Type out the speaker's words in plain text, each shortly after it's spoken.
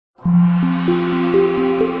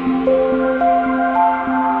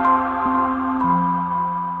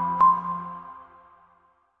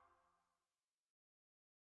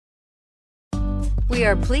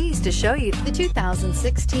are pleased to show you the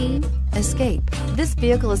 2016 Escape. This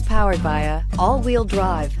vehicle is powered by a all-wheel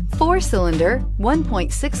drive, 4-cylinder,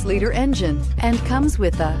 1.6-liter engine and comes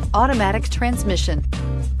with a automatic transmission.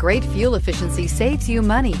 Great fuel efficiency saves you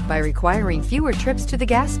money by requiring fewer trips to the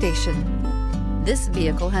gas station. This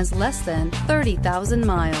vehicle has less than 30,000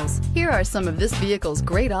 miles. Here are some of this vehicle's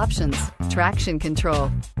great options: traction control,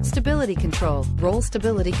 stability control, roll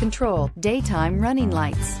stability control, daytime running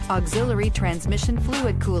lights, auxiliary transmission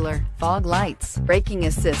fluid cooler, fog lights, braking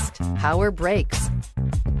assist, power brakes.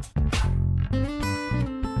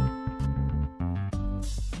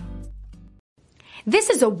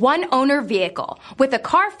 This is a one-owner vehicle with a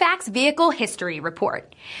Carfax Vehicle History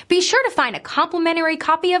Report. Be sure to find a complimentary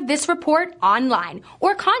copy of this report online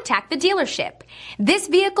or contact the dealership. This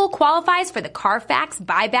vehicle qualifies for the Carfax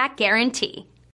Buyback Guarantee.